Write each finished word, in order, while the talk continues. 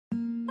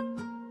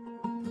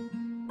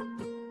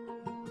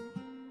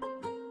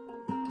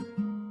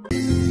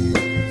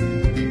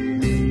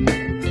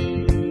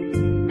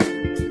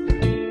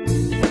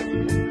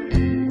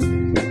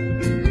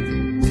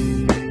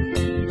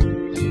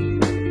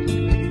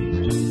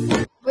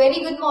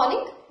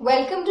morning.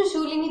 Welcome to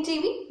Shoolini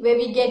TV, where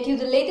we get you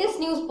the latest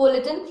news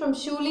bulletin from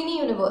Shoolini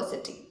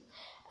University.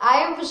 I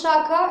am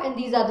Vishakha and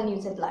these are the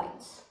news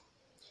headlines.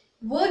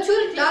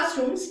 Virtual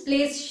Classrooms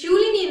place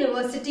Shoolini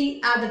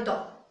University at the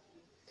top.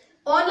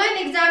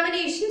 Online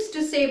examinations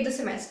to save the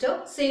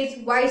semester, says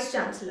Vice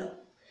Chancellor.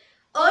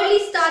 Early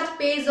start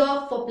pays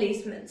off for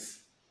placements.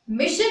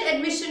 Mission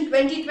Admission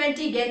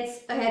 2020 gets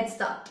a head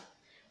start.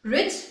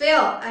 Rich fair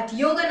at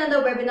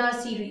Yogananda webinar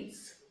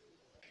series.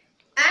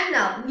 And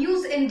now,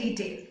 news in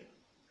detail.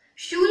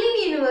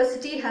 Shoolini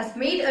University has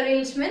made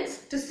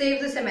arrangements to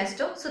save the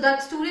semester so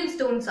that students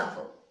don't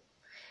suffer.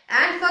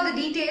 And for the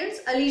details,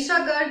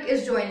 Alisha Garg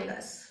is joining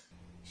us.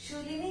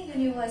 Shoolini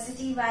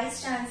University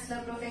Vice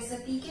Chancellor Professor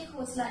P.K.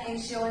 Khosla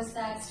ensures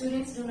that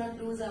students do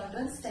not lose out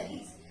on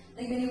studies.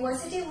 The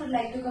university would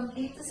like to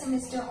complete the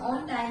semester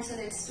on time so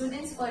that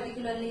students,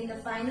 particularly in the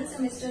final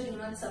semester, do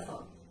not suffer.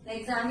 The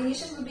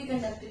examination would be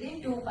conducted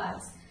in two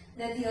parts,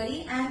 the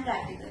theory and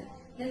practical.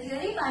 The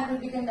theory part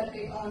would be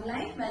conducted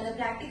online, while the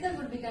practical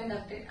would be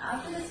conducted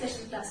after the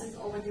special classes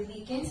over the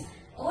weekends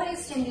or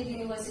extended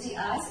university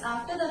hours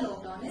after the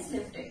lockdown is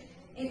lifted.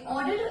 In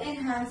order to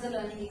enhance the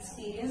learning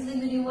experience, the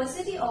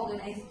university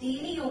organized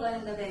daily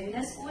Yogananda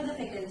webinars for the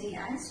faculty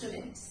and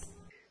students.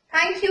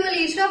 Thank you,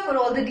 Alisha, for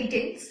all the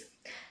details.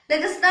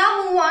 Let us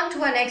now move on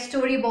to our next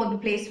story about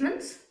the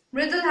placements.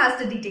 Mridul has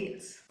the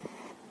details.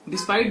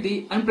 Despite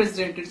the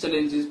unprecedented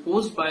challenges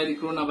posed by the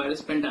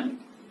coronavirus pandemic,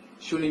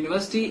 Shoolini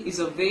University is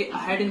a way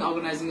ahead in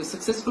organizing a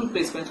successful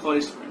placement for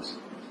its students.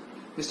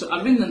 Mr.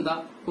 Arvind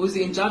Nanda, who is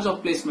in charge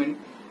of placement,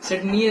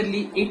 said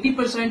nearly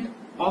 80%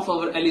 of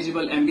our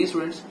eligible MBA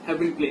students have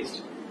been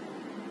placed.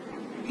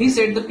 He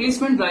said the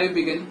placement drive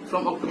began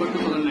from October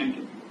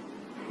 2019.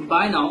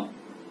 By now,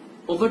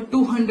 over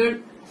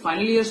 200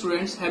 final year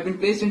students have been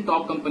placed in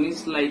top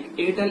companies like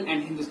Airtel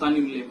and Hindustan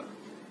Unilever.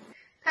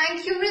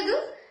 Thank you,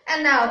 Mridul.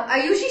 And now,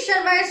 Aayushi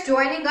Sharma is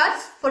joining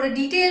us for a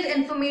detailed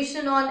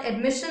information on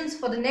admissions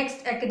for the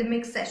next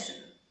academic session.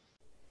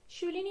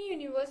 Shoolini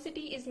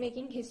University is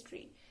making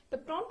history. The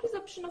prompt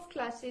resumption of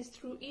classes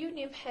through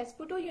EUNIV has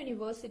put our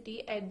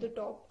university at the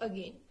top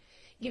again,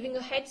 giving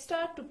a head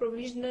start to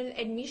provisional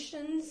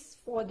admissions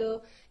for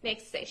the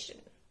next session.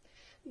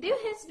 There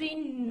has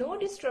been no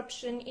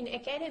disruption in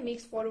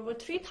academics for over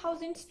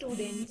 3,000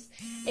 students,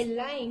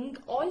 allaying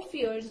all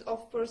fears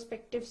of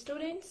prospective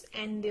students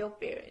and their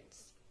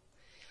parents.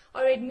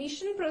 Our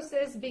admission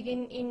process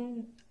began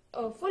in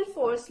full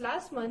force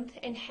last month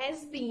and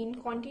has been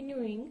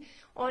continuing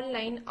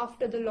online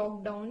after the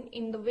lockdown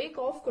in the wake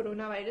of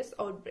coronavirus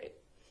outbreak.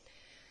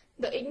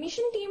 The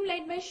admission team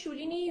led by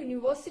Shoolini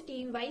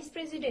University Vice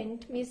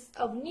President Ms.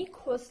 Avni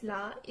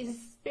Khosla is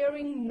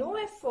sparing no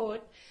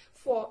effort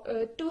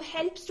to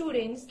help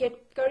students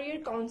get career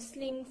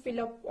counseling,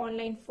 fill up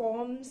online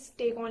forms,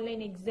 take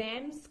online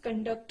exams,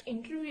 conduct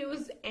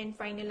interviews and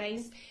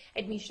finalize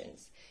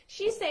admissions.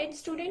 She said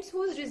students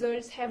whose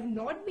results have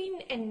not been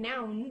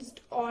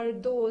announced or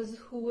those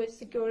who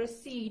secure a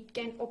seat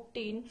can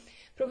obtain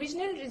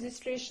provisional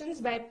registrations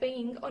by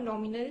paying a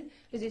nominal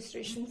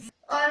registration.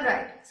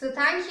 Alright, so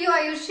thank you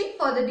Aayushi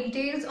for the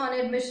details on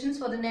admissions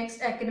for the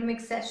next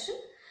academic session.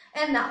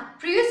 And now,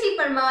 Priyasi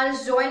Parmar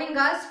is joining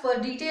us for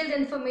detailed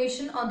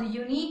information on the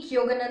unique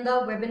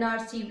Yogananda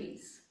webinar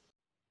series.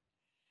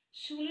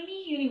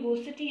 Shoolini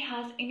University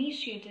has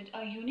initiated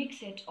a unique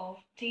set of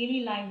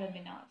daily live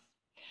webinars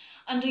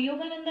under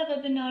Yogananda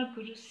Webinar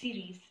Guru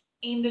series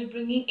aimed at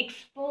bringing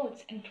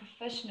experts and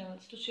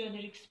professionals to share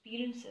their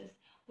experiences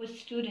with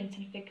students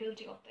and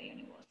faculty of the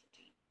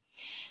university.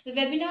 The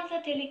webinars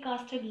are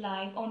telecasted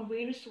live on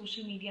various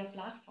social media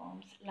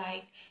platforms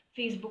like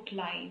Facebook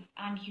Live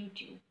and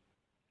YouTube.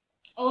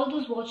 All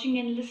those watching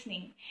and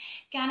listening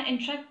can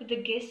interact with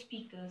the guest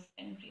speakers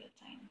in real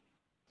time.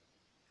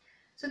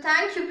 So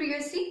thank you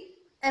Priyasi.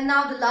 And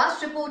now the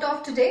last report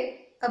of today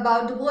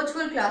about the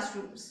virtual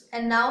classrooms.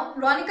 And now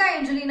Ronika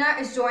Angelina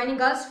is joining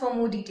us for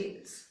more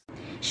details.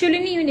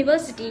 Shoolini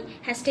University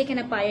has taken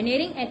a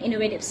pioneering and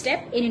innovative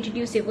step in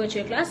introducing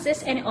virtual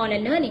classes and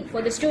online learning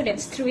for the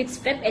students through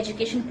its web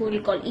education portal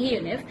called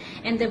EUNIV,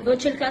 and the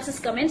virtual classes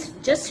commenced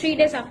just 3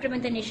 days after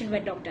when the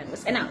nationwide lockdown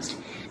was announced.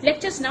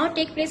 Lectures now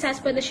take place as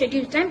per the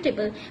scheduled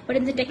timetable, but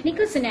in the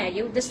technical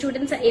scenario, the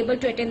students are able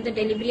to attend the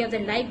delivery of the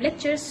live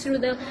lectures through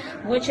the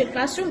virtual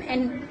classroom,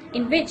 and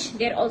in which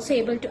they are also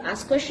able to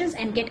ask questions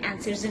and get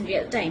answers in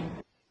real time.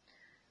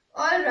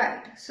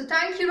 Alright, so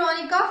thank you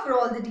Ronika for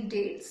all the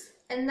details.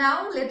 And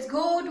now let's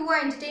go to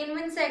our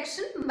entertainment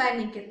section by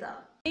Nikita.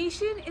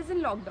 Nation is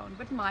in lockdown,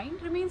 but mind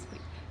remains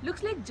free.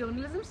 Looks like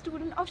journalism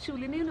students of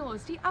Shoolini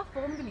University are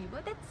firm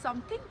believer that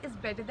something is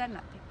better than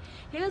nothing.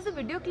 Here's a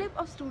video clip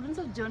of students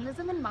of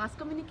journalism and mass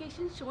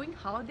communication showing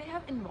how they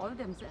have involved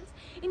themselves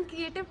in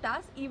creative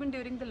tasks even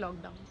during the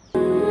lockdown.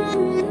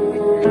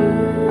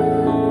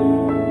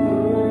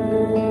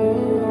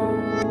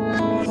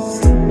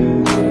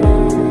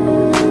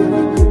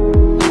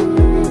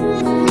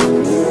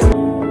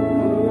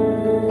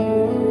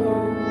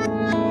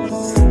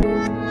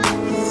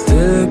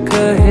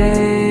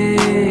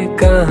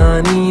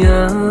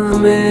 कहानियाँ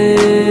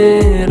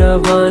में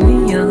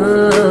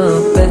रवानियाँ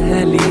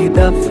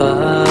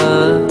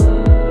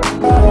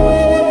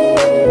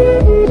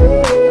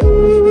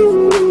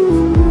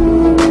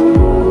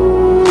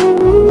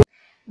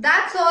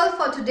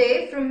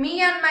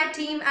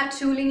at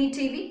Shoolini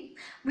TV.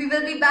 We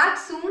will be back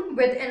soon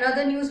with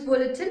another news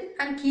bulletin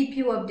and keep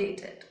you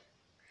updated.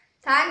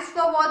 Thanks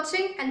for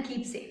watching and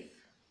keep safe.